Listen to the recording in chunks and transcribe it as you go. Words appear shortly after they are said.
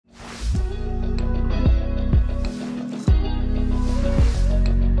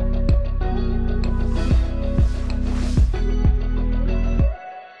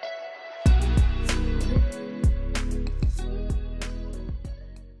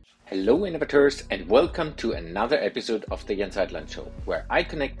Hello innovators and welcome to another episode of the Heitland Show, where I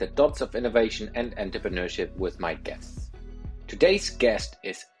connect the dots of innovation and entrepreneurship with my guests. Today's guest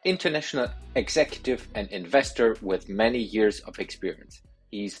is international executive and investor with many years of experience.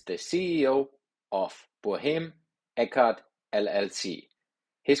 He's the CEO of Boehme Eckhart LLC.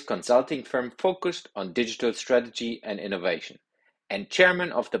 His consulting firm focused on digital strategy and innovation, and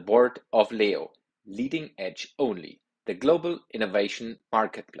chairman of the board of Leo, Leading Edge Only, the global innovation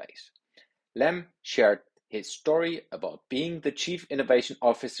marketplace. Lem shared his story about being the Chief Innovation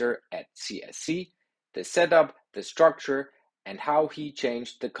Officer at CSC, the setup, the structure, and how he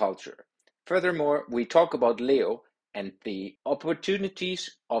changed the culture. Furthermore, we talk about Leo and the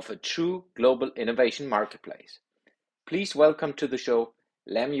opportunities of a true global innovation marketplace. Please welcome to the show,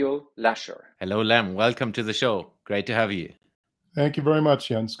 Lemuel Lasher. Hello, Lem. Welcome to the show. Great to have you. Thank you very much,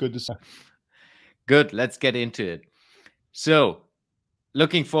 Jens. Good to see you. Good. Let's get into it. So,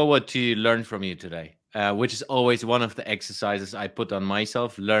 looking forward to learn from you today, which is always one of the exercises I put on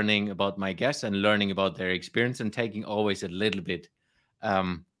myself, learning about my guests and learning about their experience and taking always a little bit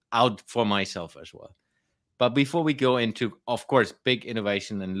out for myself as well. But before we go into, of course, big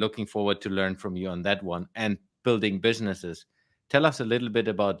innovation and looking forward to learn from you on that one and building businesses, tell us a little bit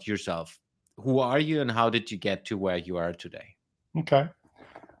about yourself. Who are you and how did you get to where you are today? Okay.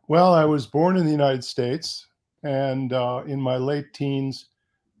 Well, I was born in the United States, and in my late teens,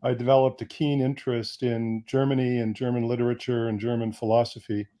 I developed a keen interest in Germany and German literature and German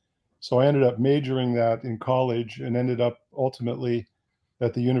philosophy. So I ended up majoring that in college and ended up ultimately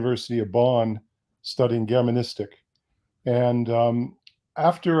at the University of Bonn studying Germanistic. And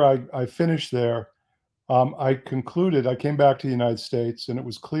after I finished there, I concluded, I came back to the United States, and it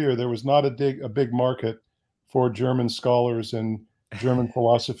was clear there was not a big market for German scholars and German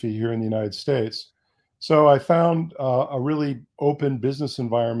philosophy here in the United States. So I found a really open business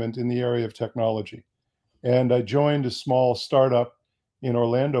environment in the area of technology. And I joined a small startup in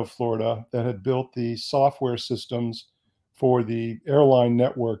Orlando, Florida, that had built the software systems for the airline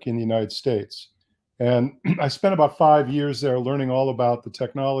network in the United States. And I spent about 5 years there learning all about the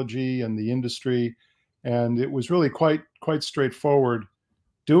technology and the industry. And it was really quite straightforward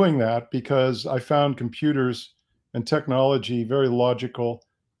doing that because I found computers and technology very logical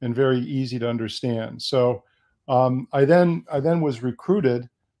and very easy to understand. So I then was recruited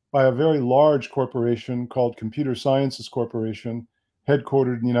by a very large corporation called Computer Sciences Corporation,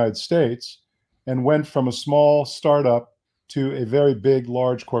 headquartered in the United States, and went from a small startup to a very big,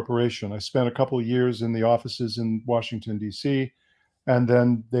 large corporation. I spent a couple of years in the offices in Washington, D.C., and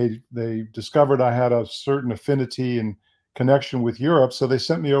then they discovered I had a certain affinity and connection with Europe, so they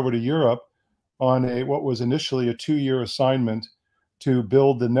sent me over to Europe on what was initially a 2-year assignment to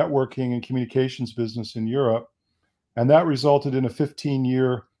build the networking and communications business in Europe. And that resulted in a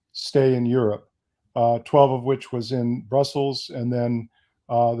 15-year stay in Europe, 12 of which was in Brussels, and then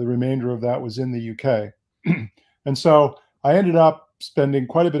the remainder of that was in the UK. And so I ended up spending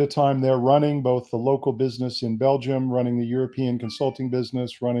quite a bit of time there running both the local business in Belgium, running the European consulting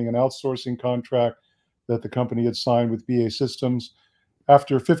business, running an outsourcing contract that the company had signed with BA Systems.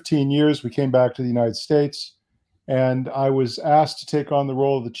 After 15 years, we came back to the United States, and I was asked to take on the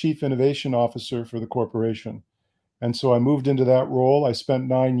role of the Chief Innovation Officer for the corporation. And so I moved into that role. I spent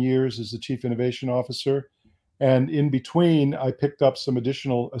 9 years as the Chief Innovation Officer. And in between, I picked up some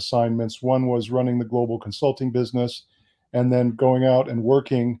additional assignments. One was running the global consulting business, and then going out and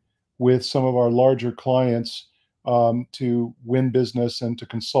working with some of our larger clients to win business and to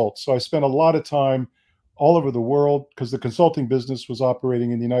consult. So I spent a lot of time all over the world because the consulting business was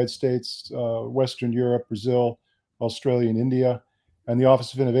operating in the United States, Western Europe, Brazil, Australia, and India. And the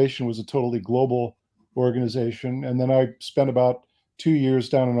Office of Innovation was a totally global organization. And then I spent about 2 years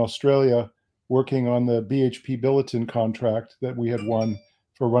down in Australia working on the BHP Billiton contract that we had won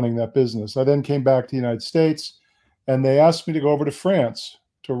for running that business. I then came back to the United States, and they asked me to go over to France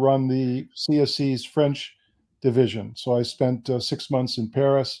to run the CSC's French division. So I spent 6 months in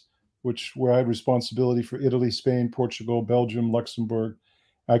Paris, where I had responsibility for Italy, Spain, Portugal, Belgium, Luxembourg.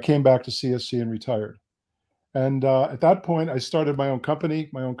 I came back to CSC and retired. And at that point, I started my own company,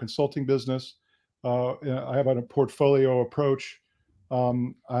 my own consulting business. I have a portfolio approach.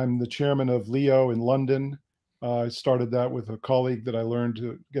 I'm the chairman of Leo in London. I started that with a colleague that I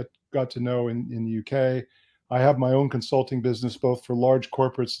got to know in the UK. I have my own consulting business, both for large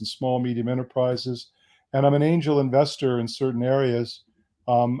corporates and small, medium enterprises. And I'm an angel investor in certain areas.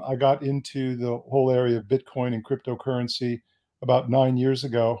 I got into the whole area of Bitcoin and cryptocurrency about 9 years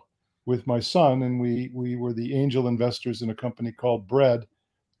ago with my son, and we were the angel investors in a company called Bread,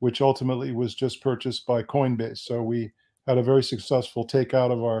 which ultimately was just purchased by Coinbase. So we had a very successful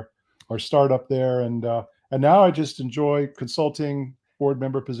takeout of our our startup there. And now I just enjoy consulting, board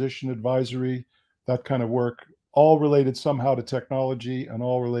member position, advisory, that kind of work, all related somehow to technology and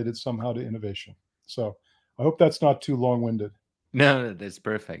all related somehow to innovation. So I hope that's not too long-winded. No, that's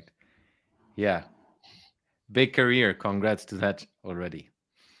perfect. Yeah. Big career. Congrats to that already.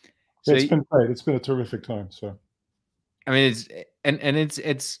 So It's been great. It's been a terrific time. So I mean,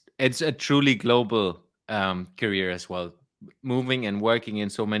 it's a truly global career as well. Moving and working in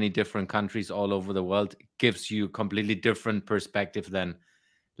so many different countries all over the world gives you completely different perspective than,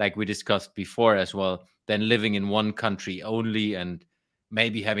 like we discussed before as well, than living in one country only and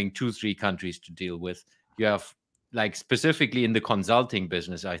maybe having two, three countries to deal with. You have, like, specifically in the consulting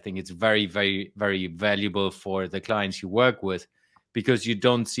business, I think it's very, very, very valuable for the clients you work with, because you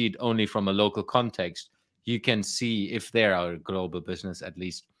don't see it only from a local context. You can see, if they are a global business, at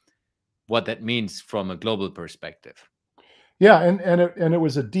least what that means from a global perspective. yeah, and it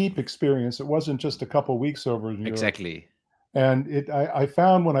was a deep experience. It wasn't just a couple of weeks over in Europe. Exactly. And I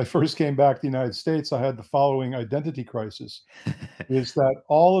found when I first came back to the United States, I had the following identity crisis: is that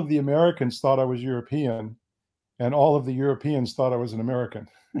all of the Americans thought I was European, and all of the Europeans thought I was an American.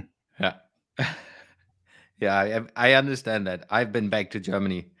 Yeah. Yeah, I understand that. I've been back to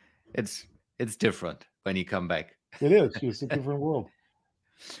Germany. It's different when you come back. It is. It's a different world.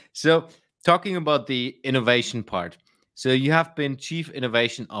 So, talking about the innovation part. So, you have been Chief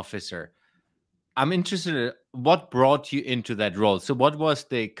Innovation Officer. I'm interested in what brought you into that role. So, what was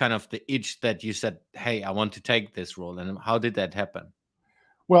the kind of the itch that you said, "Hey, I want to take this role," and how did that happen?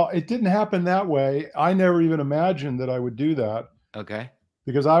 Well, it didn't happen that way. I never even imagined that I would do that Okay.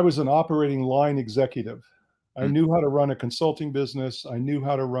 because I was an operating line executive. I Mm, knew how to run a consulting business. I knew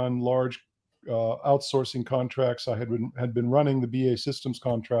how to run large outsourcing contracts. I had been running the BA Systems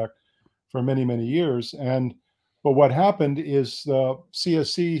contract for many, many years. But what happened is the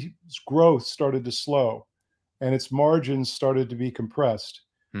CSC's growth started to slow and its margins started to be compressed.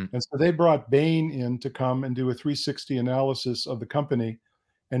 mm, And so they brought Bain in to come and do a 360 analysis of the company.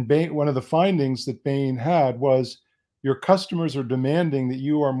 And Bain, one of the findings that Bain had was your customers are demanding that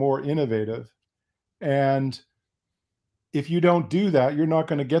you are more innovative. And if you don't do that, you're not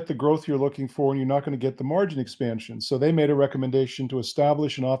going to get the growth you're looking for and you're not going to get the margin expansion. So they made a recommendation to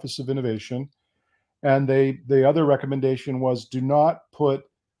establish an Office of Innovation. And the other recommendation was do not put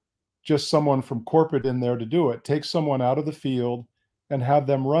just someone from corporate in there to do it. Take someone out of the field and have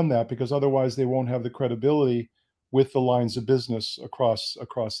them run that, because otherwise they won't have the credibility with the lines of business across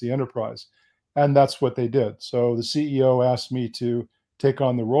the enterprise. And that's what they did. So the CEO asked me to take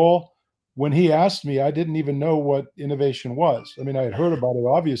on the role. When he asked me, I didn't even know what innovation was. I mean, I had heard about it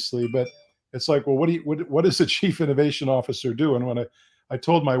obviously, but it's like, well, what does a chief innovation officer do? And when I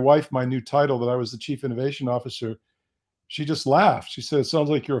told my wife my new title, that I was the chief innovation officer, she just laughed. She said, "It sounds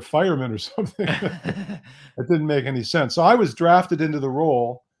like you're a fireman or something." It didn't make any sense. So I was drafted into the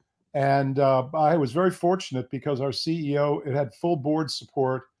role, and I was very fortunate because our CEO, it had full board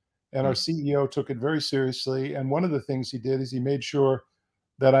support, and our mm, CEO took it very seriously. And one of the things he did is he made sure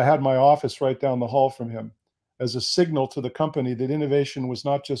that I had my office right down the hall from him, as a signal to the company that innovation was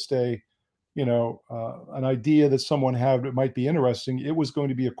not just an idea that someone had that might be interesting. It was going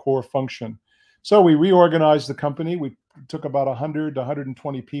to be a core function. So we reorganized the company. We took about 100 to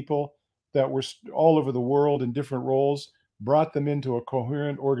 120 people that were all over the world in different roles, brought them into a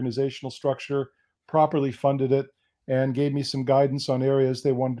coherent organizational structure, properly funded it, and gave me some guidance on areas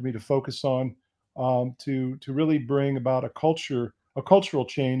they wanted me to focus on, to really bring about a cultural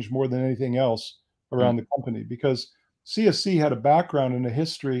change more than anything else mm, around the company. Because CSC had a background and a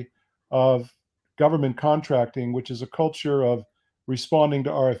history of government contracting, which is a culture of responding to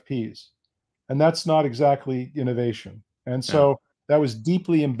RFPs. And that's not exactly innovation. And yeah, so that was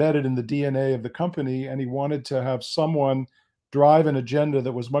deeply embedded in the DNA of the company. And he wanted to have someone drive an agenda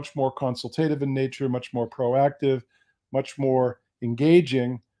that was much more consultative in nature, much more proactive, much more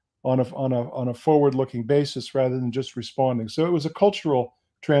engaging on a forward looking basis rather than just responding. So it was a cultural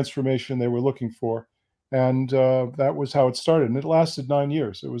transformation they were looking for. And that was how it started. And it lasted 9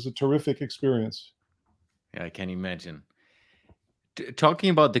 years. It was a terrific experience. yeah, I can imagine.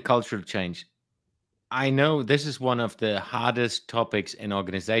 Talking about the cultural change, I know this is one of the hardest topics in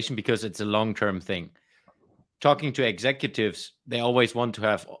organization because it's a long-term thing. Talking to executives, they always want to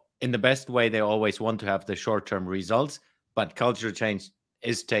have, in the best way, they always want to have the short-term results, but cultural change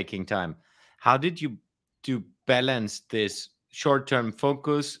is taking time. How did you do balance this short-term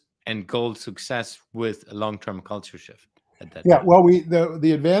focus and goal success with a long-term culture shift at that Yeah, time? well,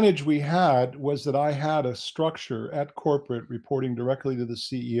 the advantage we had was that I had a structure at corporate reporting directly to the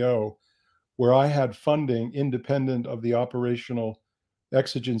CEO, where I had funding independent of the operational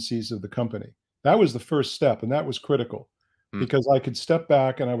exigencies of the company. That was the first step, and that was critical because I could step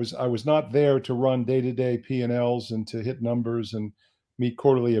back, and I was not there to run day-to-day P&Ls and to hit numbers and meet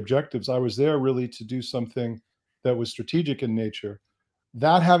quarterly objectives. I was there really to do something that was strategic in nature.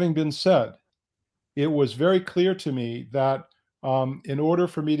 That having been said, it was very clear to me that in order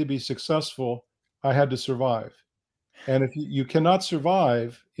for me to be successful, I had to survive. And if you cannot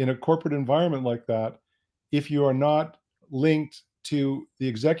survive in a corporate environment like that, if you are not linked to the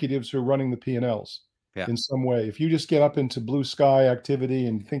executives who are running the P&Ls in some way, if you just get up into blue sky activity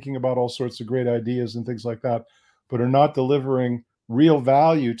and thinking about all sorts of great ideas and things like that, but are not delivering real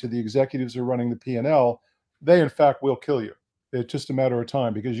value to the executives who are running the P&L, they in fact will kill you. It's just a matter of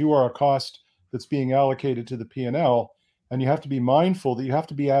time because you are a cost that's being allocated to the P&L, and you have to be mindful that you have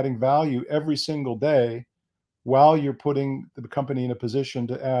to be adding value every single day while you're putting the company in a position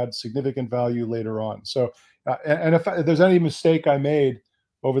to add significant value later on. So, and if there's any mistake I made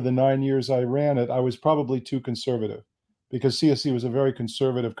over the 9 years I ran it, I was probably too conservative because CSC was a very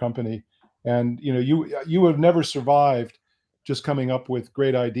conservative company. And you have never survived just coming up with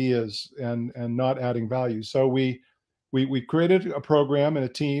great ideas and not adding value. So we created a program and a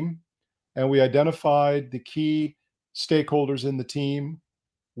team, and we identified the key stakeholders in the team,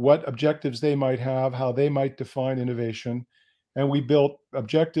 what objectives they might have, how they might define innovation. And we built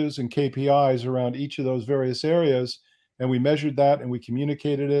objectives and KPIs around each of those various areas. And we measured that and we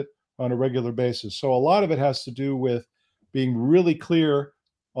communicated it on a regular basis. So a lot of it has to do with being really clear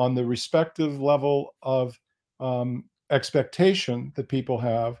on the respective level of expectation that people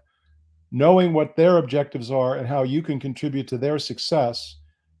have, knowing what their objectives are and how you can contribute to their success.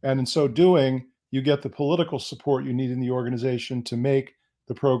 And in so doing, you get the political support you need in the organization to make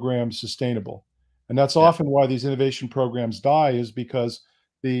the program sustainable. And that's often why these innovation programs die, is because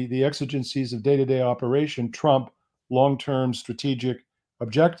the exigencies of day-to-day operation trump long-term strategic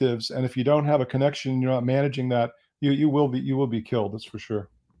objectives. And if you don't have a connection, you're not managing that, you will be killed. That's for sure.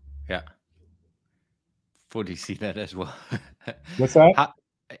 Yeah. Fully see that as well. What's that?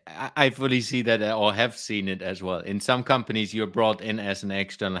 I fully see that, or have seen it as well. In some companies, you're brought in as an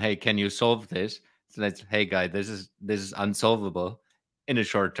external. Hey, can you solve this? So that's, hey, guy, this is unsolvable in the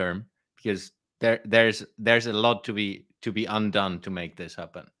short term because there's a lot to be undone to make this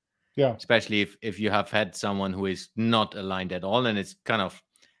happen. Yeah. Especially if you have had someone who is not aligned at all, and it's kind of,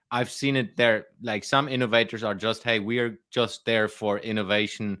 I've seen it there. Like some innovators are just, hey, we are just there for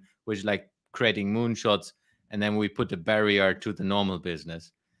innovation, which is like creating moonshots, and then we put a barrier to the normal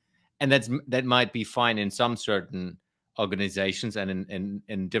business. And that might be fine in some certain organizations and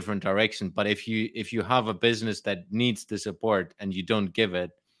in different directions. But if you have a business that needs the support and you don't give it,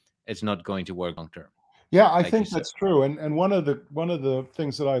 it's not going to work long term. Yeah, I think that's true. And one of the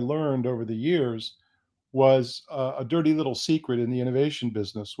things that I learned over the years was a dirty little secret in the innovation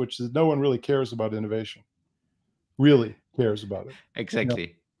business, which is no one really cares about innovation. Really cares about it.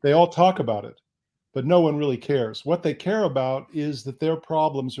 Exactly. They all talk about it, but no one really cares. What they care about is that their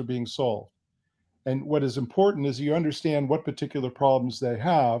problems are being solved. And what is important is you understand what particular problems they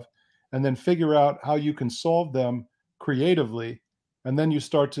have and then figure out how you can solve them creatively. And then you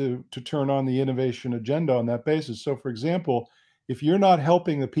start to turn on the innovation agenda on that basis. So, for example, if you're not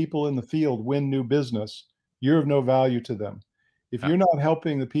helping the people in the field win new business, you're of no value to them. If you're not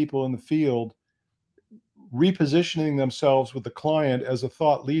helping the people in the field repositioning themselves with the client as a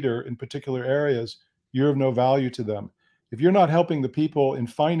thought leader in particular areas, you're of no value to them. If you're not helping the people in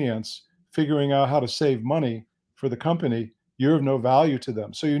finance figuring out how to save money for the company, you're of no value to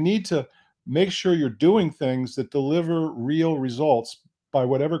them. So you need to make sure you're doing things that deliver real results by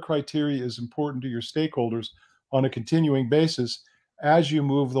whatever criteria is important to your stakeholders on a continuing basis as you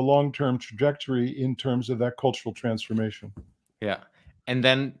move the long-term trajectory in terms of that cultural transformation. Yeah. And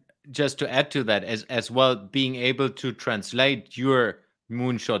then just to add to that as well, being able to translate your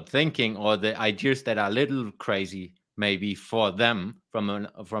moonshot thinking or the ideas that are a little crazy maybe for them from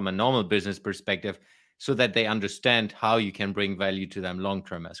a normal business perspective, so that they understand how you can bring value to them long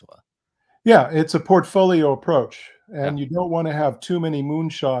term as well. Yeah, it's a portfolio approach, and you don't want to have too many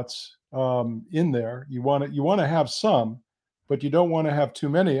moonshots in there. You want to have some, but you don't want to have too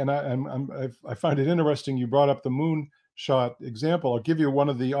many. And I find it interesting you brought up the moonshot example. I'll give you one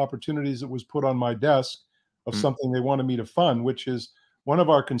of the opportunities that was put on my desk of something they wanted me to fund, which is one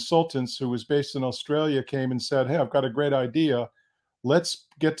of our consultants who was based in Australia came and said, "Hey, I've got a great idea. Let's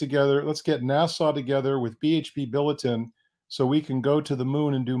get together. Let's get NASA together with BHP Billiton so we can go to the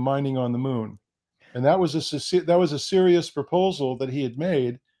moon and do mining on the moon." And that was a serious proposal that he had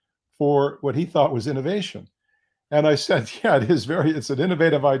made for what he thought was innovation. And I said, "Yeah, it's an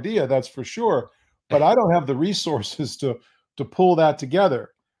innovative idea, that's for sure. But I don't have the resources to to pull that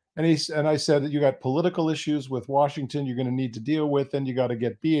together. And I said that you got political issues with Washington you're going to need to deal with. Then you got to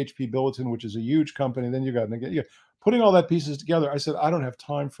get BHP Billiton, which is a huge company. Then you got to get putting all that pieces together. I said, I don't have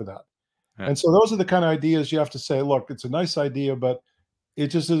time for that. Yeah. And so those are the kind of ideas you have to say, look, it's a nice idea, but it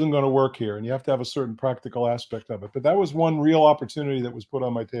just isn't going to work here. And you have to have a certain practical aspect of it. But that was one real opportunity that was put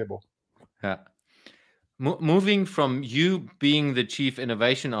on my table. Yeah. Moving from you being the chief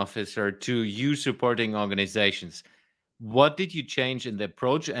innovation officer to you supporting organizations, what did you change in the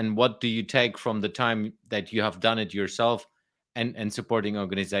approach, and what do you take from the time that you have done it yourself and supporting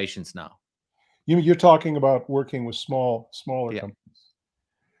organizations now? You're talking about working with smaller Yeah. companies.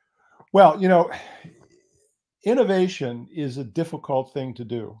 Well, innovation is a difficult thing to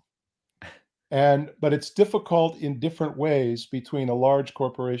do. But it's difficult in different ways between a large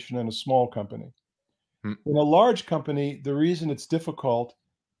corporation and a small company. Hmm. In a large company, the reason it's difficult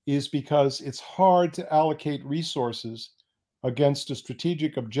is because it's hard to allocate resources against a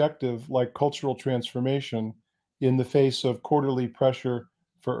strategic objective like cultural transformation in the face of quarterly pressure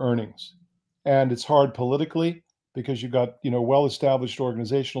for earnings. And it's hard politically because you've got, well-established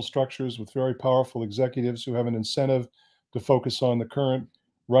organizational structures with very powerful executives who have an incentive to focus on the current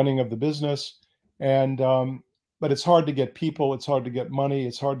running of the business. But it's hard to get people, it's hard to get money,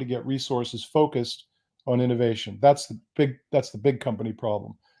 it's hard to get resources focused on innovation. That's the big company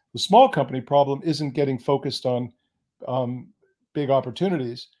problem. The small company problem isn't getting focused on big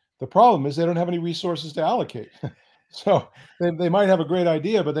opportunities. The problem is they don't have any resources to allocate. So they might have a great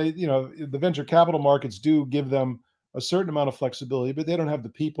idea, but the venture capital markets do give them a certain amount of flexibility, but they don't have the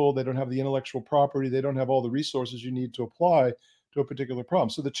people, they don't have the intellectual property, they don't have all the resources you need to apply to a particular problem.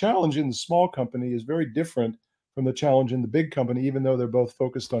 So the challenge in the small company is very different from the challenge in the big company, even though they're both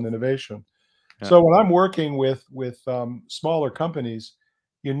focused on innovation. Yeah. So when I'm working with smaller companies,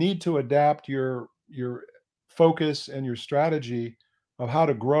 you need to adapt your focus and your strategy of how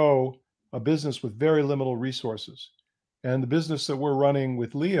to grow a business with very limited resources. And the business that we're running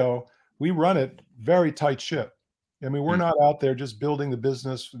with Leo, we run it very tight ship. I mean, we're not out there just building the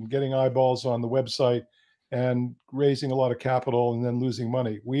business and getting eyeballs on the website and raising a lot of capital and then losing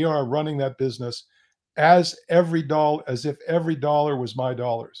money. We are running that business as if every dollar was my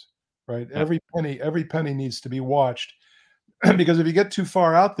dollars, right? Yeah. Every penny needs to be watched because if you get too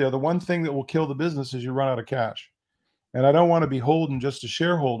far out there, the one thing that will kill the business is you run out of cash. And I don't want to be beholden just to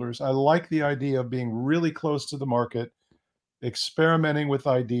shareholders. I like the idea of being really close to the market, experimenting with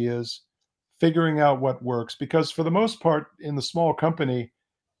ideas, figuring out what works, because for the most part in the small company,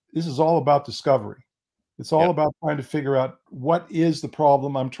 this is all about discovery. It's all about trying to figure out what is the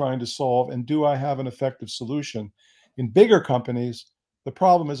problem I'm trying to solve and do I have an effective solution. In bigger companies, the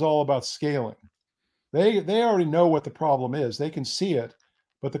problem is all about scaling. They already know what the problem is. They can see it,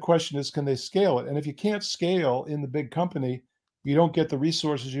 but the question is, can they scale it? And if you can't scale in the big company, you don't get the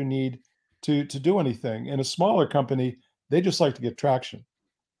resources you need to do anything. In a smaller company, they just like to get traction.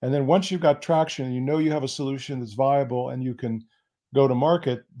 And then once you've got traction and you have a solution that's viable and you can go to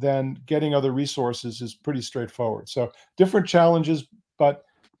market, then getting other resources is pretty straightforward. So different challenges, but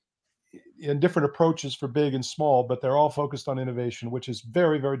in different approaches for big and small, but they're all focused on innovation, which is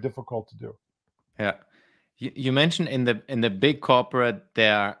very, very difficult to do. Yeah. You mentioned in the big corporate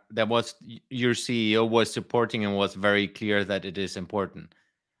there was your CEO was supporting and was very clear that it is important.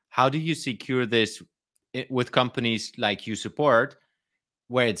 How do you secure this with companies like you support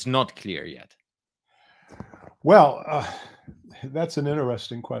where it's not clear yet? Well, that's an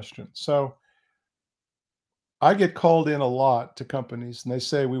interesting question. So I get called in a lot to companies and they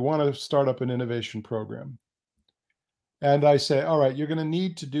say, we want to start up an innovation program. And I say, all right, you're going to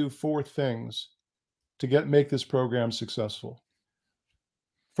need to do 4 things to make this program successful.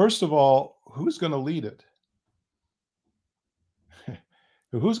 First of all, who's going to lead it?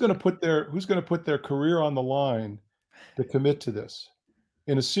 Who's going to put their career on the line to commit to this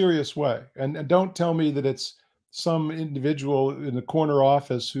in a serious way? And don't tell me that it's some individual in the corner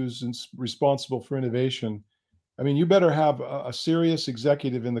office who's responsible for innovation. I mean, you better have a serious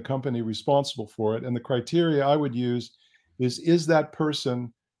executive in the company responsible for it. And the criteria I would use is that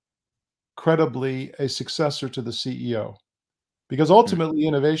person credibly a successor to the CEO? Because ultimately,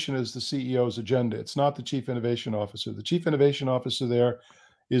 innovation is the CEO's agenda. It's not the chief innovation officer. The chief innovation officer there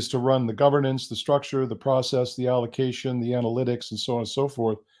is to run the governance, the structure, the process, the allocation, the analytics, and so on and so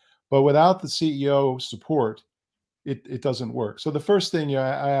forth. But without the CEO support, it doesn't work. So the first thing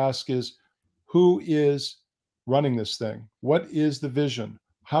I ask is, who is running this thing? What is the vision?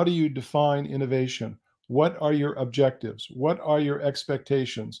 How do you define innovation? What are your objectives? What are your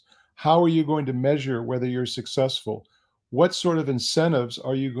expectations? How are you going to measure whether you're successful? What sort of incentives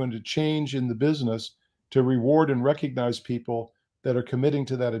are you going to change in the business to reward and recognize people that are committing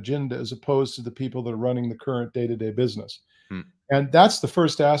to that agenda as opposed to the people that are running the current day-to-day business. And that's the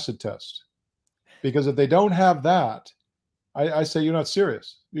first acid test. Because if they don't have that, I say you're not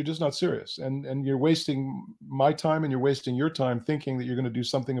serious. You're just not serious. And you're wasting my time and you're wasting your time thinking that you're going to do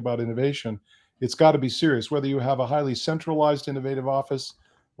something about innovation. It's got to be serious, whether you have a highly centralized innovative office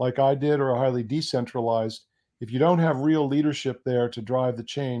like I did or a highly decentralized. If you don't have real leadership there to drive the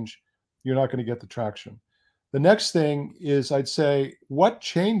change, you're not going to get the traction. The next thing is, I'd say, what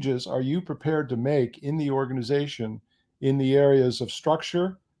changes are you prepared to make in the organization in the areas of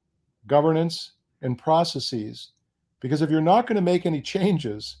structure, governance, and processes? Because if you're not going to make any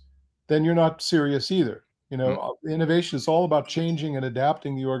changes, then you're not serious either. Innovation is all about changing and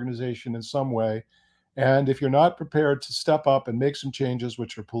adapting the organization in some way. And if you're not prepared to step up and make some changes,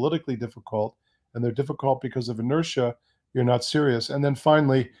 which are politically difficult, and they're difficult because of inertia, you're not serious. And then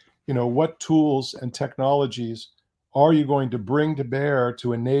finally, what tools and technologies are you going to bring to bear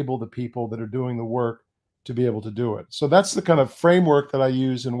to enable the people that are doing the work to be able to do it? So that's the kind of framework that I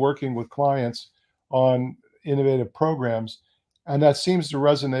use in working with clients on innovative programs, and that seems to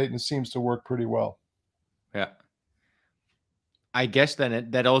resonate and seems to work pretty well. Yeah. I guess then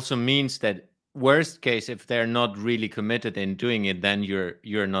that also means that worst case, if they're not really committed in doing it, then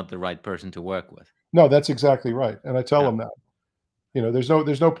you're not the right person to work with. No, that's exactly right. And I tell them that.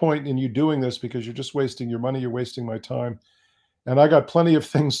 There's no point in you doing this because you're just wasting your money, you're wasting my time. And I got plenty of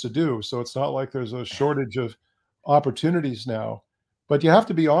things to do. So it's not like there's a shortage of opportunities now. But you have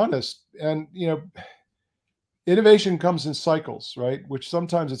to be honest. And innovation comes in cycles, right? Which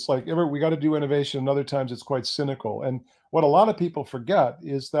sometimes it's like, we got to do innovation, and other times it's quite cynical. And what a lot of people forget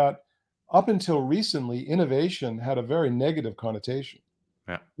is that up until recently, innovation had a very negative connotation.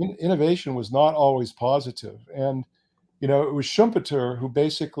 Yeah. Innovation was not always positive. And, it was Schumpeter who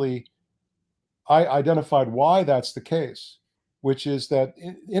basically identified why that's the case, which is that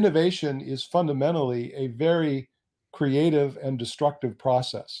innovation is fundamentally a very creative and destructive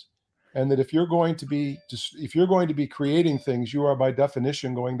process. And that if you're going to be creating things, you are by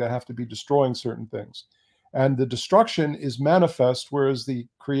definition going to have to be destroying certain things. And the destruction is manifest, whereas the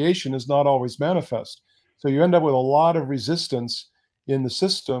creation is not always manifest. So you end up with a lot of resistance in the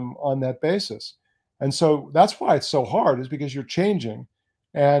system on that basis. And so that's why it's so hard, is because you're changing.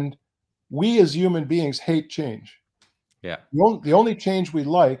 And we as human beings hate change. Yeah. The only change we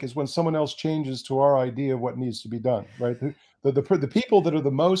like is when someone else changes to our idea of what needs to be done, right? The people that are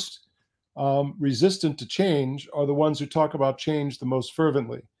the most resistant to change are the ones who talk about change the most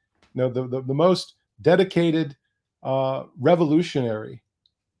fervently. The most dedicated revolutionary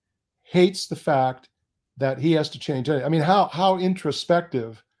hates the fact that he has to change. I mean, how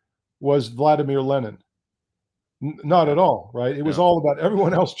introspective was Vladimir Lenin? Not at all, right? It was all about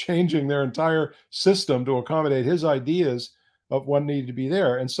everyone else changing their entire system to accommodate his ideas of what needed to be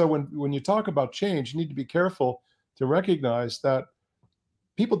there. And so when you talk about change, you need to be careful to recognize that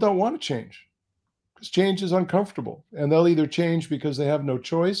people don't want to change because change is uncomfortable. And they'll either change because they have no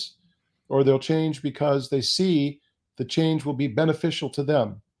choice, or they'll change because they see the change will be beneficial to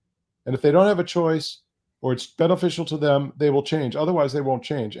them. And if they don't have a choice or it's beneficial to them, they will change. Otherwise, they won't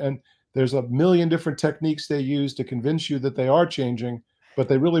change. And there's a million different techniques they use to convince you that they are changing, but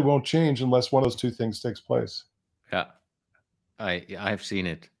they really won't change unless one of those two things takes place. Yeah, I've seen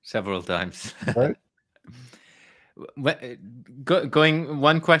it several times. Right. Going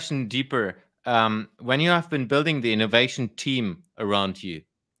one question deeper, when you have been building the innovation team around you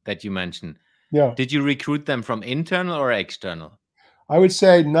that you mentioned, did you recruit them from internal or external? I would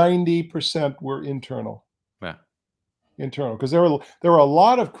say 90% were internal. Yeah. Internal, because there were a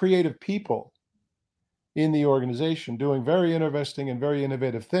lot of creative people in the organization doing very interesting and very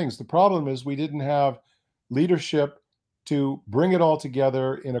innovative things. The problem is we didn't have leadership to bring it all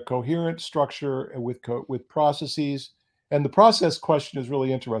together in a coherent structure with processes. And the process question is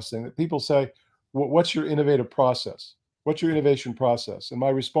really interesting. That people say, what's your innovative process? What's your innovation process? And my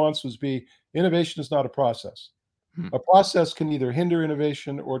response was innovation is not a process. A process can either hinder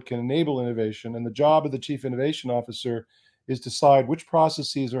innovation or it can enable innovation. And the job of the chief innovation officer is to decide which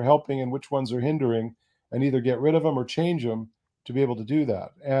processes are helping and which ones are hindering, and either get rid of them or change them to be able to do that.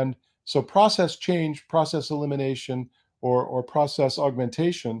 And so process change, process elimination, or process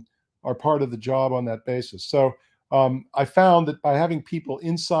augmentation are part of the job on that basis. So I found that by having people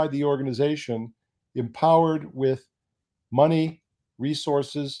inside the organization empowered with money,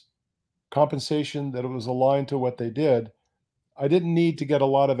 resources, compensation that it was aligned to what they did, I didn't need to get a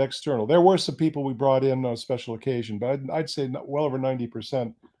lot of external. There were some people we brought in on a special occasion, but I'd say well over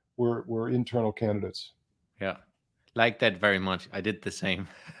 90% were internal candidates. Yeah, like that very much. I did the same.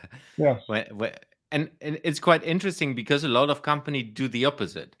 Yeah. And it's quite interesting because a lot of companies do the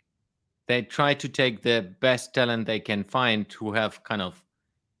opposite. They try to take the best talent they can find who have kind of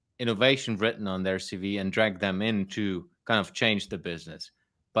innovation written on their CV and drag them in to kind of change the business.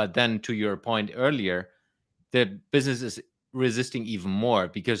 But then, to your point earlier, the business is resisting even more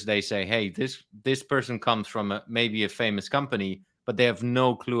because they say, "Hey, this person comes from maybe a famous company, but they have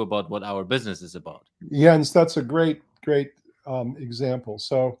no clue about what our business is about." Jens, that's a great example.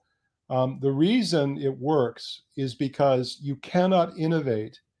 So the reason it works is because you cannot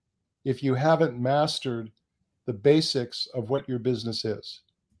innovate if you haven't mastered the basics of what your business is.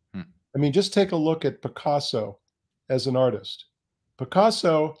 I mean, just take a look at Picasso as an artist.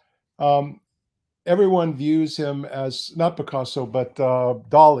 Picasso, everyone views him as not Picasso, but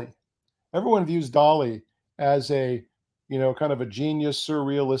Dali. Everyone views Dali as a, kind of a genius,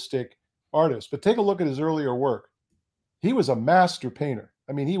 surrealistic artist. But take a look at his earlier work. He was a master painter.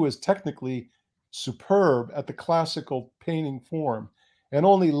 I mean, he was technically superb at the classical painting form. And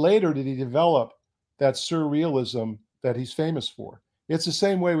only later did he develop that surrealism that he's famous for. It's the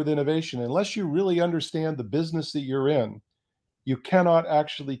same way with innovation. Unless you really understand the business that you're in, you cannot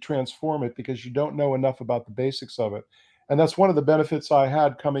actually transform it because you don't know enough about the basics of it. And that's one of the benefits I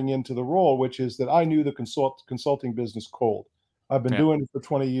had coming into the role, which is that I knew the consulting business cold. I've been doing it for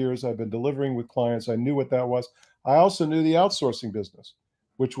 20 years. I've been delivering with clients. I knew what that was. I also knew the outsourcing business,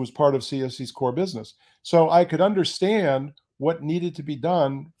 which was part of CSC's core business. So I could understand what needed to be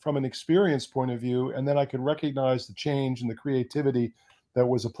done from an experience point of view, and then I could recognize the change and the creativity that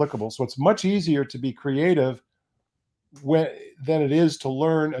was applicable. So it's much easier to be creative than it is to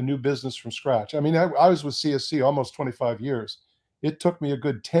learn a new business from scratch. I mean, I was with CSC almost 25 years. It took me a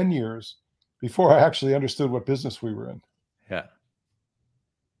good 10 years before I actually understood what business we were in. Yeah.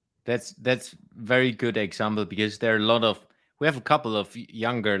 That's very good example because there are we have a couple of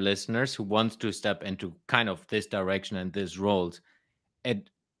younger listeners who want to step into kind of this direction and this roles. It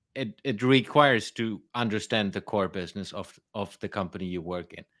requires to understand the core business of the company you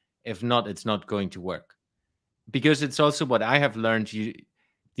work in. If not, it's not going to work. Because it's also what I have learned,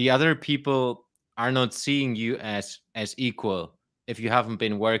 the other people are not seeing you as equal if you haven't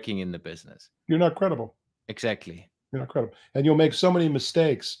been working in the business. You're not credible. Exactly. You're not credible. And you'll make so many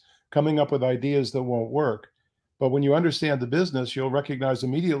mistakes coming up with ideas that won't work. But when you understand the business, you'll recognize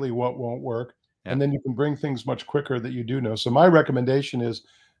immediately what won't work. Yeah. And then you can bring things much quicker that you do know. So my recommendation is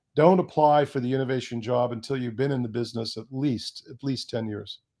don't apply for the innovation job until you've been in the business at least 10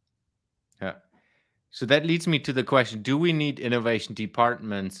 years. Yeah. So that leads me to the question, do we need innovation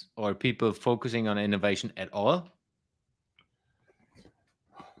departments or people focusing on innovation at all?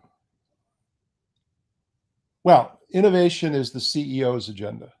 Well, innovation is the CEO's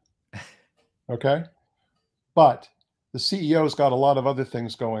agenda. Okay? But the CEO's got a lot of other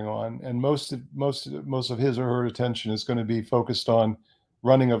things going on, and most of his or her attention is going to be focused on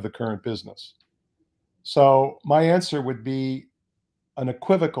running of the current business. So my answer would be an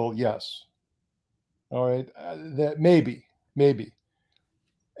equivocal yes. All right, that maybe.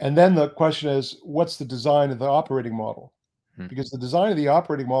 And then the question is, what's the design of the operating model? Because the design of the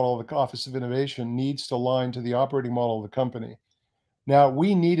operating model of the Office of Innovation needs to align to the operating model of the company. Now,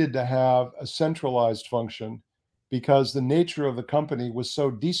 we needed to have a centralized function because the nature of the company was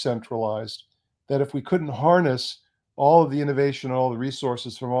so decentralized that if we couldn't harness all of the innovation and all the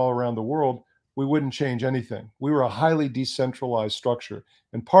resources from all around the world, we wouldn't change anything. We were a highly decentralized structure.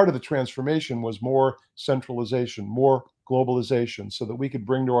 And part of the transformation was more centralization, more globalization, so that we could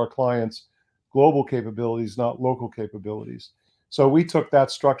bring to our clients global capabilities, not local capabilities. So we took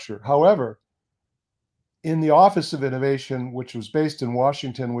that structure. However, in the Office of Innovation, which was based in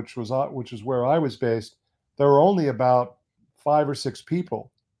Washington, which was where I was based, there were only about 5 or 6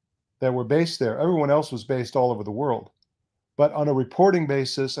 people that were based there. Everyone else was based all over the world. But on a reporting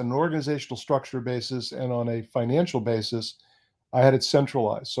basis, an organizational structure basis, and on a financial basis, I had it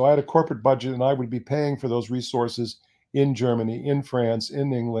centralized. So I had a corporate budget, and I would be paying for those resources in Germany, in France,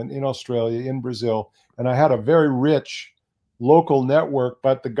 in England, in Australia, in Brazil. And I had a very rich local network,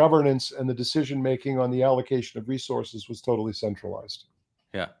 but the governance and the decision-making on the allocation of resources was totally centralized.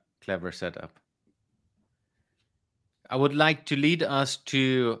 Yeah, clever setup. I would like to lead us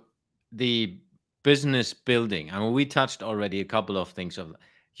to the business building. I mean, we touched already a couple of things.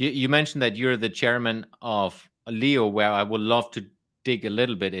 You mentioned that you're the chairman of Leo, where I would love to dig a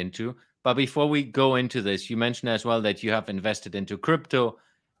little bit into. But before we go into this, you mentioned as well that you have invested into crypto,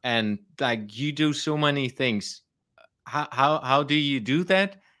 and like you do so many things. How do you do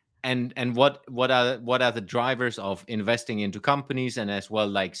that? And what are the drivers of investing into companies and as well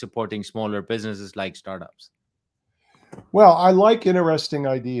like supporting smaller businesses like startups? Well, I like interesting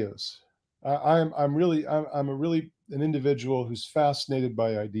ideas. I'm a really an individual who's fascinated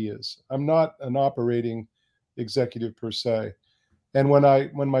by ideas. I'm not an operating executive per se. And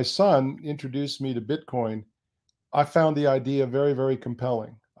when my son introduced me to Bitcoin, I found the idea very, very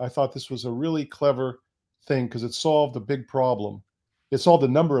compelling. I thought this was a really clever thing because it solved a big problem. It solved a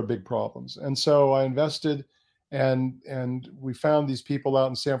number of big problems. And so I invested, and we found these people out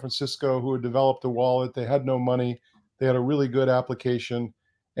in San Francisco who had developed a wallet. They had no money. They had a really good application.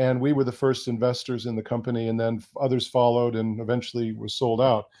 And we were the first investors in the company, and then others followed and eventually was sold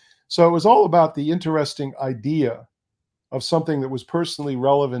out. So it was all about the interesting idea of something that was personally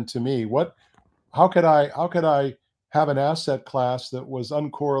relevant to me. How could I have an asset class that was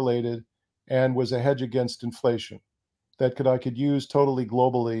uncorrelated and was a hedge against inflation that I could use totally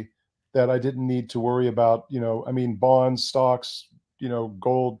globally, that I didn't need to worry about, I mean, bonds, stocks,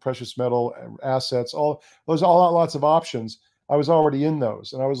 gold, precious metal, assets, all those, all lots of options. I was already in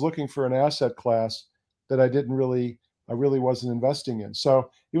those, and I was looking for an asset class that I really wasn't investing in.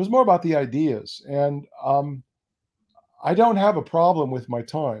 So it was more about the ideas. And I don't have a problem with my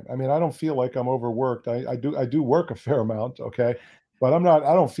time. I mean, I don't feel like I'm overworked. I do work a fair amount, okay, but I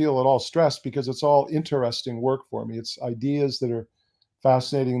don't feel at all stressed because it's all interesting work for me. It's ideas that are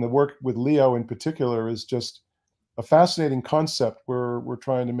fascinating. The work with Leo in particular is just a fascinating concept we're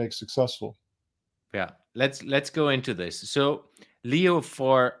trying to make successful. Yeah, let's go into this. So, Leo,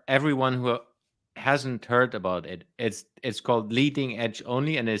 for everyone who hasn't heard about it, it's called Leading Edge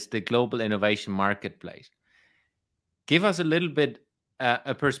Only, and it's the global innovation marketplace. Give us a little bit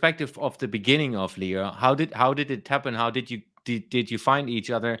a perspective of the beginning of Leo. How did it happen? How did you find each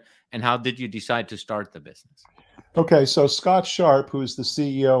other, and how did you decide to start the business? Okay, so Scott Sharp, who's the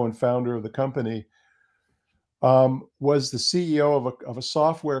CEO and founder of the company, was the CEO of a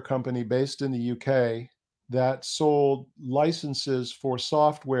software company based in the UK that sold licenses for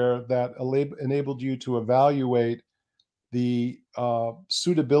software that enabled you to evaluate the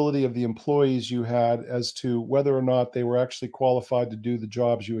suitability of the employees you had as to whether or not they were actually qualified to do the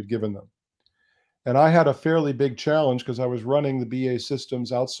jobs you had given them. And I had a fairly big challenge because I was running the BA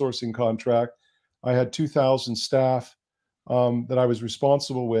Systems outsourcing contract. I had 2,000 staff that I was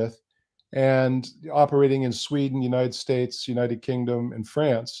responsible with, and operating in Sweden, United States, United Kingdom, and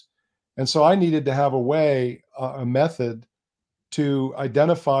France. And so I needed to have a way, a method to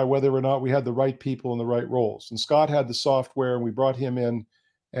identify whether or not we had the right people in the right roles. And Scott had the software, and we brought him in,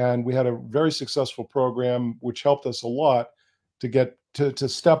 and we had a very successful program, which helped us a lot to get to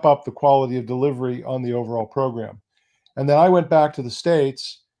step up the quality of delivery on the overall program. And then I went back to the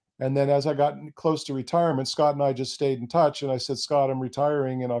States. And then as I got close to retirement, Scott and I just stayed in touch. And I said, Scott, I'm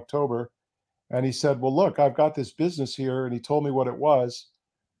retiring in October. And he said, well, look, I've got this business here. And he told me what it was.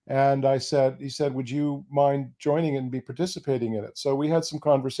 And he said, would you mind joining it and be participating in it? So we had some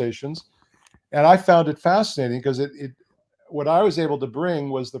conversations, and I found it fascinating because what I was able to bring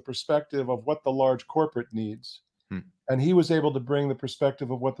was the perspective of what the large corporate needs. Hmm. And he was able to bring the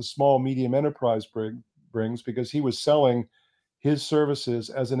perspective of what the small, medium enterprise brings, because he was selling his services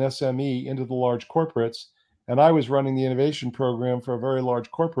as an SME into the large corporates. And I was running the innovation program for a very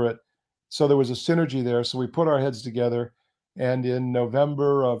large corporate. So there was a synergy there. So we put our heads together. And in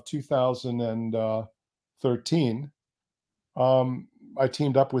November of 2013, I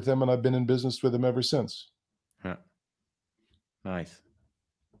teamed up with him, and I've been in business with him ever since. Yeah. Nice.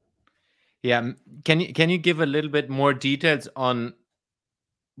 Yeah. Can you give a little bit more details on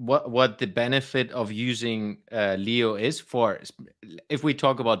what the benefit of using Leo is for, if we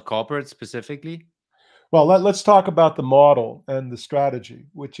talk about corporate specifically? Well, let's talk about the model and the strategy,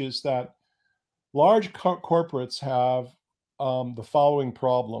 which is that large corporates have the following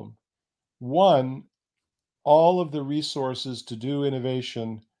problem. One, all of the resources to do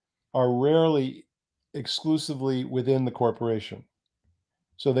innovation are rarely exclusively within the corporation.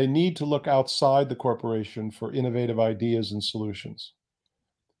 So they need to look outside the corporation for innovative ideas and solutions.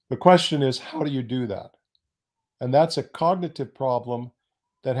 The question is, how do you do that? And that's a cognitive problem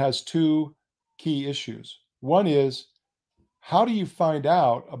that has two key issues. One is, how do you find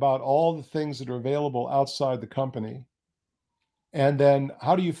out about all the things that are available outside the company? And then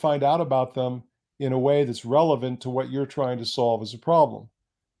how do you find out about them in a way that's relevant to what you're trying to solve as a problem?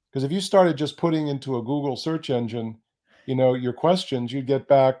 Because if you started just putting into a Google search engine, your questions, you'd get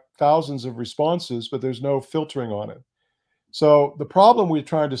back thousands of responses, but there's no filtering on it. So the problem we're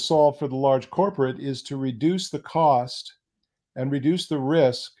trying to solve for the large corporate is to reduce the cost and reduce the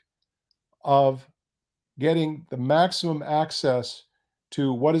risk of getting the maximum access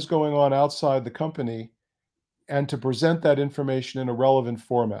to what is going on outside the company, and to present that information in a relevant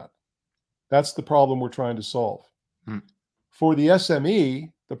format. That's the problem we're trying to solve. Hmm. For the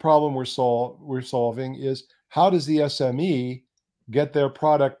SME, the problem we're solving is, how does the SME get their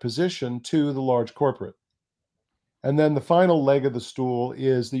product positioned to the large corporate? And then the final leg of the stool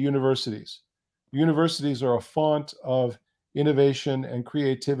is the universities. Universities are a font of innovation and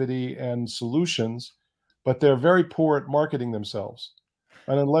creativity and solutions, but they're very poor at marketing themselves.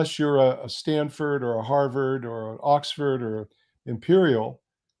 And unless you're a Stanford or a Harvard or an Oxford or Imperial,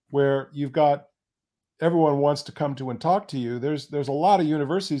 where you've got everyone wants to come to and talk to you, there's a lot of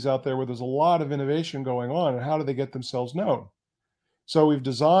universities out there where there's a lot of innovation going on, and how do they get themselves known? So we've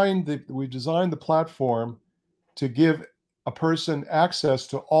designed the platform to give a person access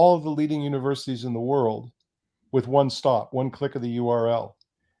to all of the leading universities in the world with one click of the URL.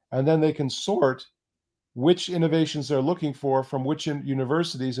 And then they can sort which innovations they're looking for from which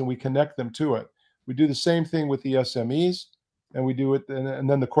universities, and we connect them to it. We do the same thing with the SMEs, and we do it, and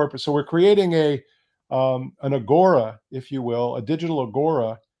then the corporate. So we're creating an agora, if you will, a digital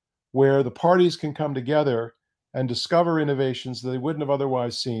agora, where the parties can come together and discover innovations that they wouldn't have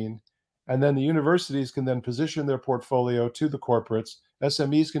otherwise seen. And then the universities can then position their portfolio to the corporates.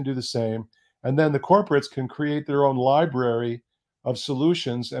 SMEs can do the same. And then the corporates can create their own library of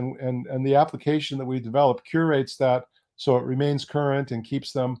solutions. And the application that we develop curates that so it remains current and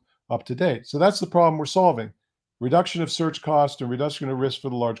keeps them up to date. So that's the problem we're solving. Reduction of search cost and reduction of risk for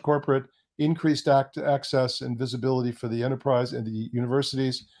the large corporate, increased access and visibility for the enterprise and the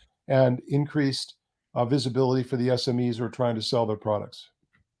universities, and increased visibility for the SMEs who are trying to sell their products.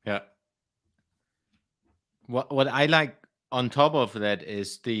 Yeah. What I like on top of that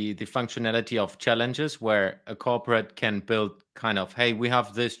is the functionality of challenges, where a corporate can build kind of, hey, we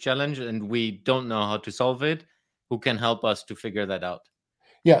have this challenge and we don't know how to solve it. Who can help us to figure that out?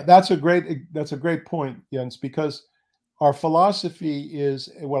 Yeah, that's a great point, Jens, because our philosophy is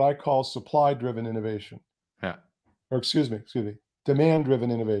what I call supply-driven innovation. Yeah. Or excuse me,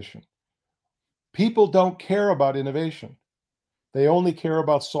 demand-driven innovation. People don't care about innovation. They only care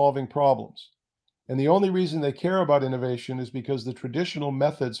about solving problems. And the only reason they care about innovation is because the traditional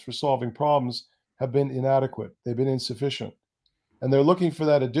methods for solving problems have been inadequate. They've been insufficient. And they're looking for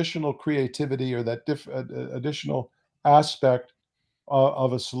that additional creativity or that additional aspect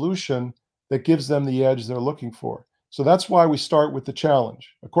of a solution that gives them the edge they're looking for. So that's why we start with the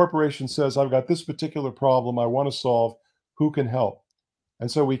challenge. A corporation says, I've got this particular problem I want to solve. Who can help?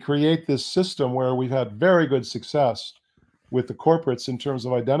 And so we create this system where we've had very good success with the corporates in terms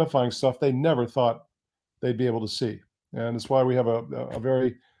of identifying stuff they never thought they'd be able to see. And it's why we have a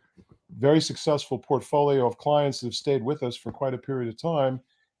very, very successful portfolio of clients that have stayed with us for quite a period of time.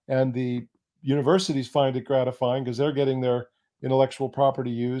 And the universities find it gratifying because they're getting their intellectual property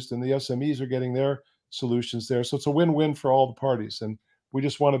used, and the SMEs are getting their solutions there. So it's a win-win for all the parties. And we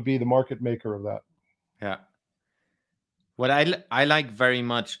just want to be the market maker of that. Yeah. What I like very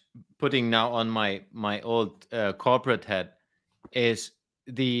much, putting now on my old corporate hat, is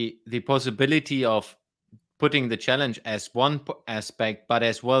the possibility of putting the challenge as one aspect, but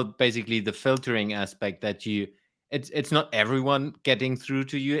as well basically the filtering aspect, that it's not everyone getting through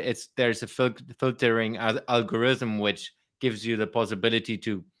to you. There's a filtering algorithm which gives you the possibility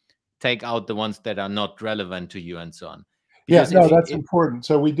to take out the ones that are not relevant to you and so on. Because that's important.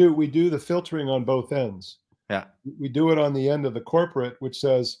 So we do the filtering on both ends. Yeah. We do it on the end of the corporate, which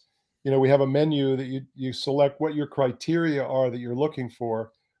says, we have a menu that you select what your criteria are that you're looking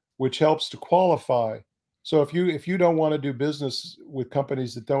for, which helps to qualify. So if you don't want to do business with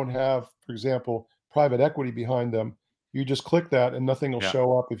companies that don't have, for example, private equity behind them, you just click that and nothing will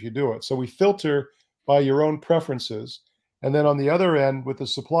show up if you do it. So we filter by your own preferences. And then on the other end, with the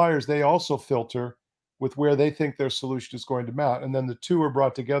suppliers, they also filter with where they think their solution is going to match. And then the two are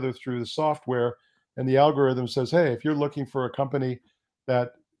brought together through the software, and the algorithm says, hey, if you're looking for a company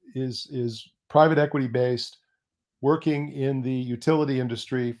that is private equity based, working in the utility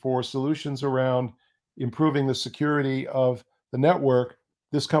industry for solutions around improving the security of the network,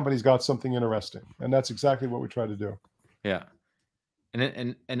 this company's got something interesting. And that's exactly what we try to do. Yeah.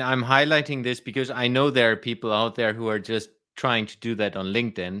 And I'm highlighting this because I know there are people out there who are just trying to do that on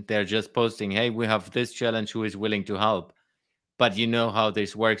LinkedIn. They're just posting, hey, we have this challenge, who is willing to help? But you know how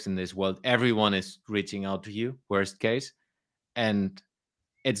this works in this world. Everyone is reaching out to you, worst case. And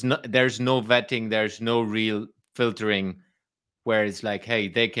there's no vetting, there's no real filtering where it's like, hey,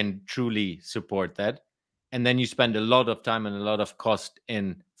 they can truly support that. And then you spend a lot of time and a lot of cost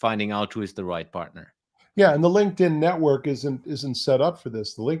in finding out who is the right partner. Yeah, and the LinkedIn network isn't set up for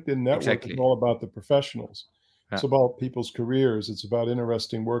this. The LinkedIn network is all about the professionals. Yeah. It's about people's careers. It's about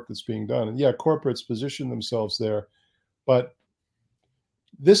interesting work that's being done. And yeah, corporates position themselves there. But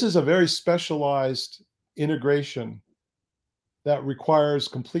this is a very specialized integration that requires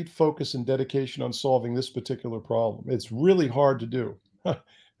complete focus and dedication on solving this particular problem. It's really hard to do. I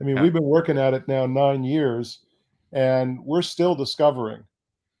mean, Yeah. we've been working at it now 9 years, and we're still discovering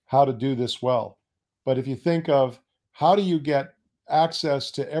how to do this well. But if you think of how do you get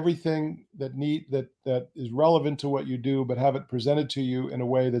access to everything that is relevant to what you do, but have it presented to you in a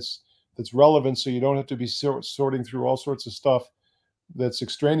way that's relevant, so you don't have to be sorting through all sorts of stuff that's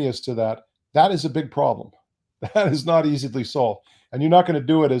extraneous to that. That is a big problem. That is not easily solved. And you're not going to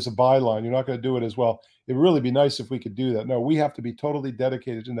do it as a byline. You're not going to do it as well. It'd really be nice if we could do that. No, we have to be totally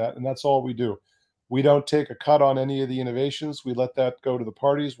dedicated to that. And that's all we do. We don't take a cut on any of the innovations. We let that go to the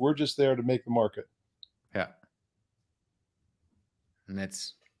parties. We're just there to make the market. Yeah.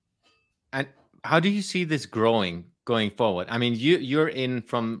 And how do you see this growing going forward? I mean, you're in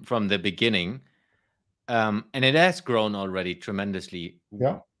from the beginning, and it has grown already tremendously.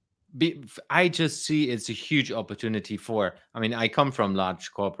 Yeah. I just see it's a huge opportunity for, I mean, I come from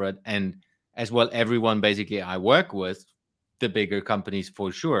large corporate, and as well, everyone basically I work with, the bigger companies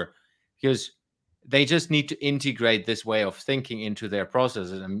for sure, because they just need to integrate this way of thinking into their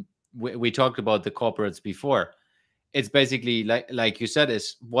processes. And we talked about the corporates before. It's basically like you said,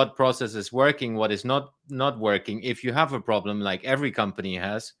 is what process is working, what is not working. If you have a problem, like every company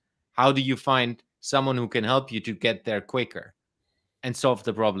has, how do you find someone who can help you to get there quicker and solve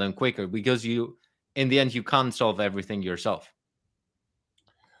the problem quicker? Because in the end, you can't solve everything yourself.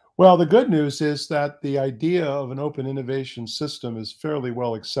 Well, the good news is that the idea of an open innovation system is fairly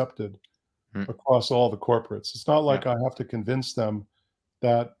well accepted across all the corporates. It's not like I have to convince them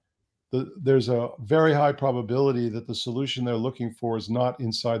that there's a very high probability that the solution they're looking for is not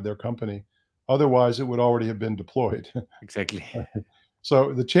inside their company. Otherwise, it would already have been deployed. Exactly.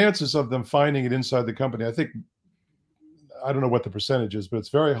 So the chances of them finding it inside the company, I think, I don't know what the percentage is, but it's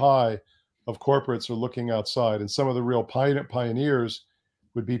very high of corporates are looking outside. And some of the real pioneers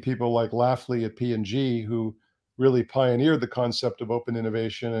would be people like Lafley at P&G, who really pioneered the concept of open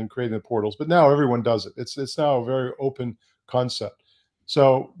innovation and creating the portals. But now everyone does it. It's now a very open concept.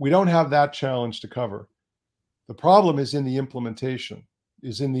 So we don't have that challenge to cover. The problem is in the implementation,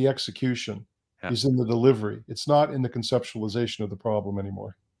 is in the execution, is in the delivery. It's not in the conceptualization of the problem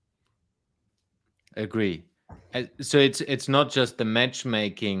anymore. Agree. So it's not just the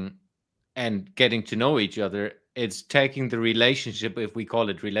matchmaking and getting to know each other. It's taking the relationship, if we call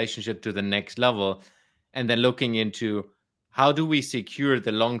it relationship, to the next level, and then looking into how do we secure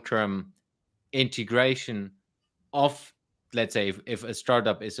the long-term integration of, let's say, if a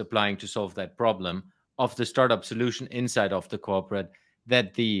startup is applying to solve that problem, of the startup solution inside of the corporate,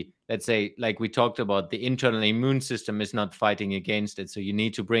 that let's say, like we talked about, the internal immune system is not fighting against it. So you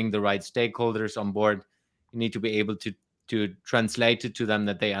need to bring the right stakeholders on board. You need to be able to translate it to them,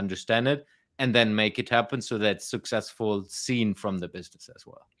 that they understand it, and then make it happen so that's successful seen from the business as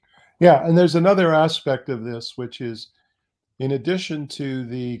well. Yeah, and there's another aspect of this, which is, in addition to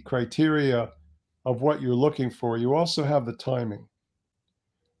the criteria of what you're looking for, you also have the timing.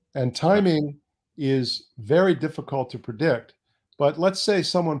 And timing is very difficult to predict. But let's say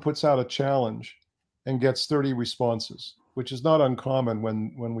someone puts out a challenge and gets 30 responses, which is not uncommon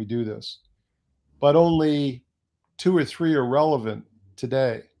when we do this, but only 2 or 3 are relevant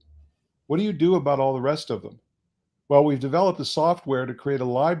today. What do you do about all the rest of them? Well, we've developed a software to create a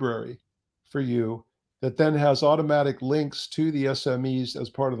library for you that then has automatic links to the SMEs as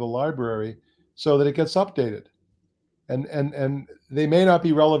part of the library so that it gets updated. And they may not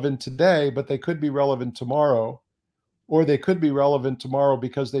be relevant today, but they could be relevant tomorrow, or they could be relevant tomorrow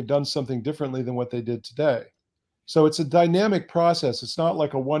because they've done something differently than what they did today. So it's a dynamic process. It's not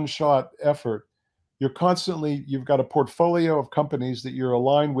like a one-shot effort. You've got a portfolio of companies that you're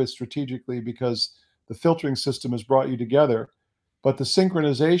aligned with strategically because the filtering system has brought you together. But the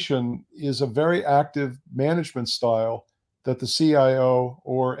synchronization is a very active management style that the CIO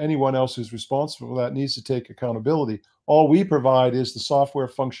or anyone else who's responsible for that needs to take accountability. All we provide is the software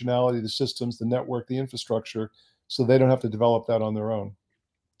functionality, the systems, the network, the infrastructure, so they don't have to develop that on their own.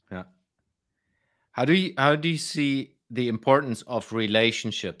 Yeah. How do you see the importance of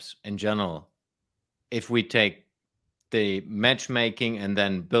relationships in general, if we take the matchmaking and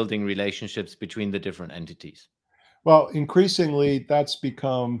then building relationships between the different entities? Well, increasingly, that's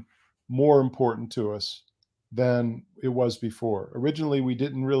become more important to us than it was before. Originally, we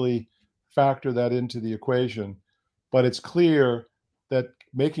didn't really factor that into the equation, but it's clear that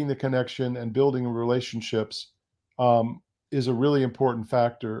making the connection and building relationships is a really important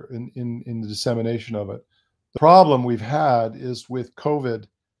factor in the dissemination of it. The problem we've had is with COVID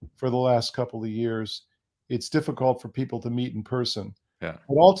for the last couple of years, it's difficult for people to meet in person. Yeah.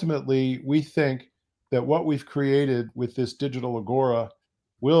 But ultimately, we think that what we've created with this digital agora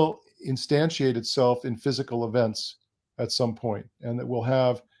will instantiate itself in physical events at some point, and that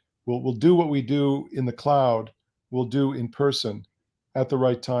we'll do what we do in the cloud, we'll do in person at the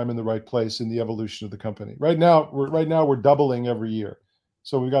right time in the right place in the evolution of the company. Right now we're doubling every year.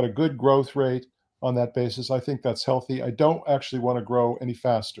 So we've got a good growth rate on that basis. I think that's healthy. I don't actually want to grow any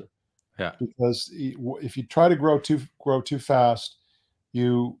faster. Yeah. Because if you try to grow too fast,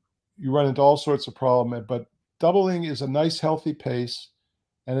 you run into all sorts of problems. But doubling is a nice, healthy pace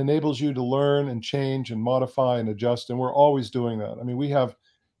and enables you to learn and change and modify and adjust. And we're always doing that. I mean, we have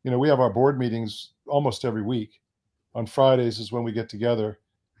our board meetings almost every week. On Fridays is when we get together,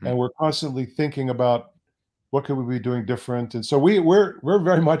 and we're constantly thinking about what could we be doing different. And so we're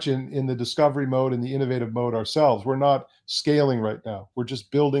very much in the discovery mode and the innovative mode ourselves. We're not scaling right now. We're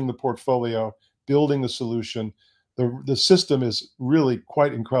just building the portfolio, building the solution. The system is really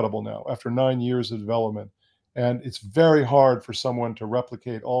quite incredible now after 9 years of development. And it's very hard for someone to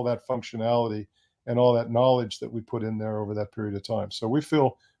replicate all that functionality and all that knowledge that we put in there over that period of time. So we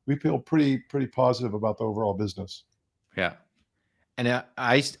feel pretty positive about the overall business. Yeah. And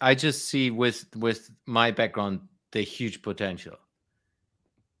I just see with my background the huge potential.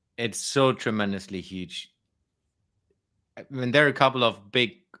 It's so tremendously huge. I mean, there are a couple of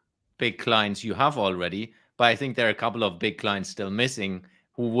big clients you have already, but I think there are a couple of big clients still missing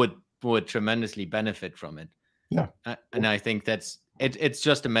who would tremendously benefit from it. Yeah. And I think it's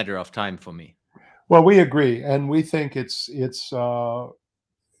just a matter of time for me. Well, we agree, and we think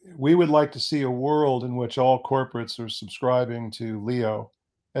we would like to see a world in which all corporates are subscribing to Leo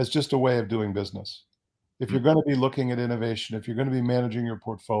as just a way of doing business. If you're going to be looking at innovation, if you're going to be managing your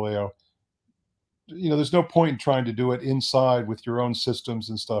portfolio, there's no point in trying to do it inside with your own systems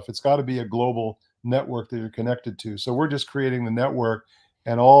and stuff. It's got to be a global network that you're connected to. So we're just creating the network,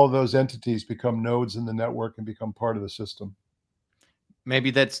 and all of those entities become nodes in the network and become part of the system.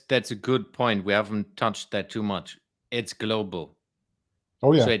 Maybe that's a good point. We haven't touched that too much. It's global.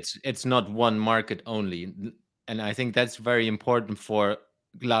 Oh yeah. So it's not one market only. And I think that's very important for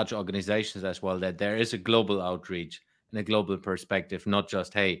large organizations as well, that there is a global outreach and a global perspective, not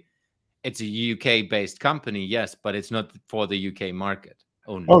just, hey, it's a UK-based company, yes, but it's not for the UK market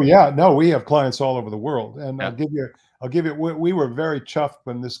only. Oh yeah, no, we have clients all over the world, and Yeah. I'll give you. We were very chuffed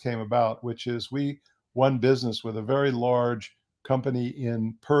when this came about, which is we won business with a very large company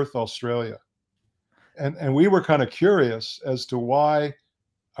in Perth, Australia, and we were kind of curious as to why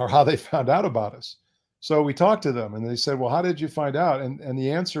or how they found out about us. So we talked to them, and they said, "Well, how did you find out?" And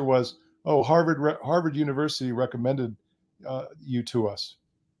the answer was, "Oh, Harvard University recommended you to us."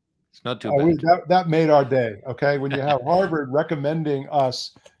 It's not too bad. That made our day. Okay, when you have Harvard recommending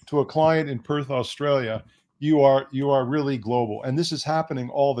us to a client in Perth, Australia, you are really global, and this is happening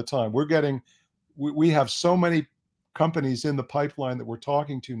all the time. We have so many companies in the pipeline that we're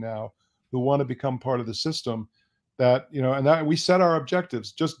talking to now who want to become part of the system. That and that we set our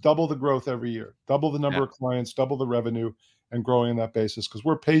objectives: just double the growth every year, double the number of clients, double the revenue, and growing on that basis. Because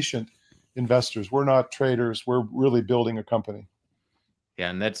we're patient investors, we're not traders. We're really building a company.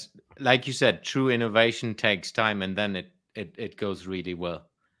 Yeah, and that's, like you said, true innovation takes time, and then it goes really well.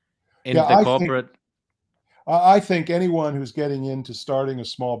 I think anyone who's getting into starting a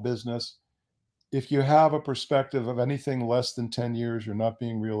small business, if you have a perspective of anything less than 10 years, you're not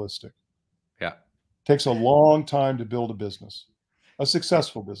being realistic. Yeah. It takes a long time to build a business, a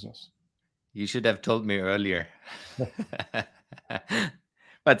successful business. You should have told me earlier.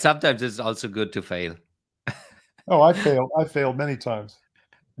 But sometimes it's also good to fail. Oh, I failed many times.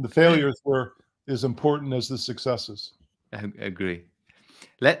 The failures were as important as the successes. I agree.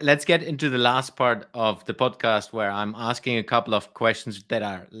 Let's get into the last part of the podcast, where I'm asking a couple of questions that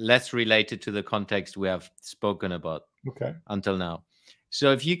are less related to the context we have spoken about until now.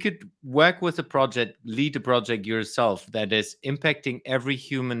 So if you could work with a project, lead a project yourself that is impacting every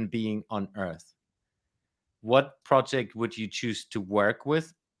human being on Earth, what project would you choose to work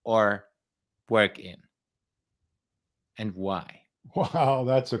with or work in? And why? Wow,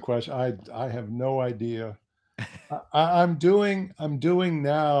 that's a question. I have no idea. I'm doing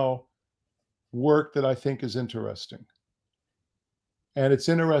now work that I think is interesting. And it's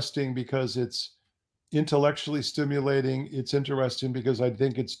interesting because it's intellectually stimulating. It's interesting because I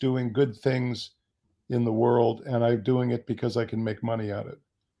think it's doing good things in the world, and I'm doing it because I can make money at it.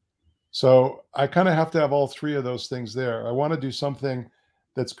 So I kind of have to have all three of those things there. I want to do something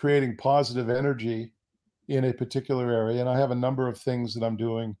that's creating positive energy in a particular area, and I have a number of things that I'm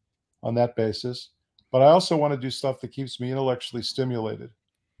doing on that basis. But I also want to do stuff that keeps me intellectually stimulated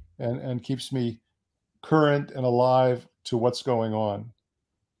and keeps me current and alive to what's going on.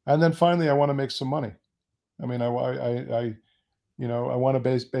 And then finally, I want to make some money. I mean, I want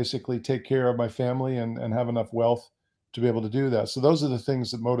to basically take care of my family and have enough wealth to be able to do that. So those are the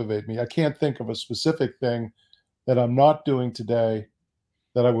things that motivate me. I can't think of a specific thing that I'm not doing today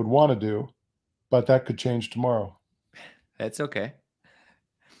that I would want to do, but that could change tomorrow. That's okay.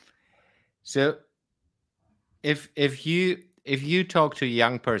 So if you talk to a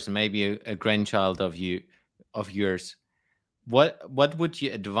young person, maybe a grandchild of yours, what would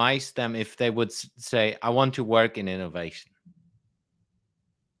you advise them if they would say, I want to work in innovation?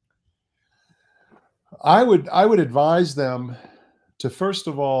 I would advise them to, first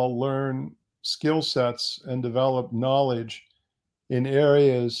of all, learn skill sets and develop knowledge in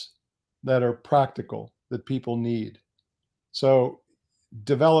areas that are practical, that people need. So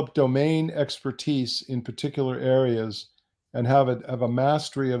develop domain expertise in particular areas and have a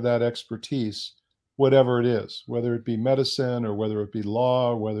mastery of that expertise, whatever it is, whether it be medicine or whether it be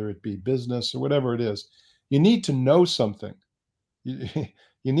law, or whether it be business or whatever it is. You need to know something.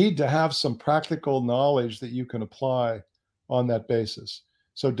 You need to have some practical knowledge that you can apply on that basis.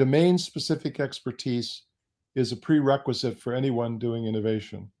 So domain-specific expertise is a prerequisite for anyone doing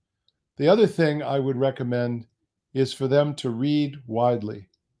innovation. The other thing I would recommend is for them to read widely.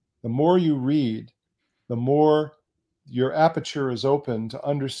 The more you read, the more your aperture is open to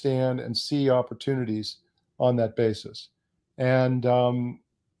understand and see opportunities on that basis. And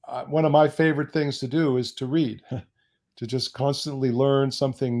one of my favorite things to do is to read. To just constantly learn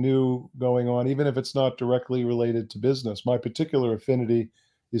something new going on, even if it's not directly related to business. My particular affinity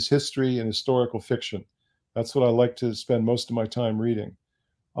is history and historical fiction. That's what I like to spend most of my time reading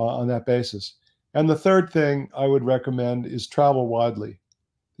on that basis. And the third thing I would recommend is travel widely.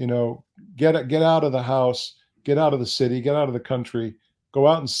 Get out of the house, get out of the city, get out of the country, go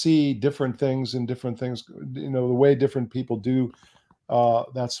out and see different things and different things, the way different people do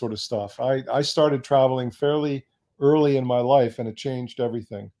that sort of stuff. I started traveling fairly early in my life, and it changed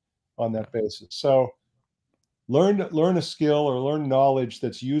everything on that basis. So learn a skill or learn knowledge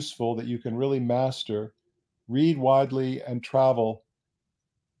that's useful that you can really master, read widely, and travel.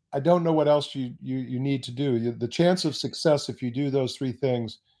 I don't know what else you need to do. The chance of success if you do those three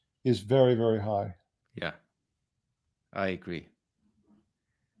things is very, very high. Yeah, I agree.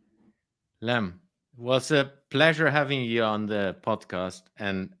 Lem, it was a pleasure having you on the podcast,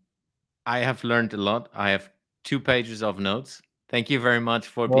 and I have learned a lot. I have 2 pages of notes. Thank you very much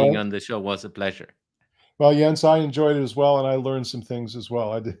for being on the show. It was a pleasure. Well, Jens, I enjoyed it as well, and I learned some things as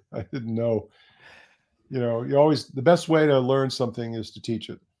well. I didn't know. You always, the best way to learn something is to teach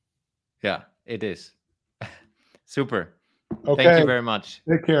it. Yeah, it is. Super. Okay. Thank you very much.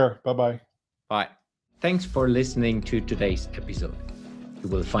 Take care. Bye-bye. Bye. Thanks for listening to today's episode. You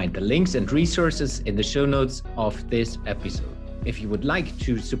will find the links and resources in the show notes of this episode. If you would like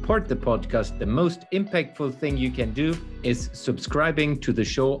to support the podcast, the most impactful thing you can do is subscribing to the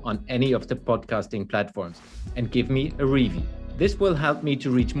show on any of the podcasting platforms and give me a review. This will help me to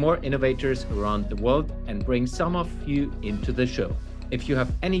reach more innovators around the world and bring some of you into the show. If you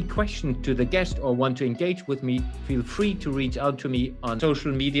have any question to the guest or want to engage with me, feel free to reach out to me on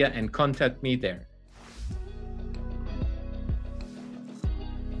social media and contact me there.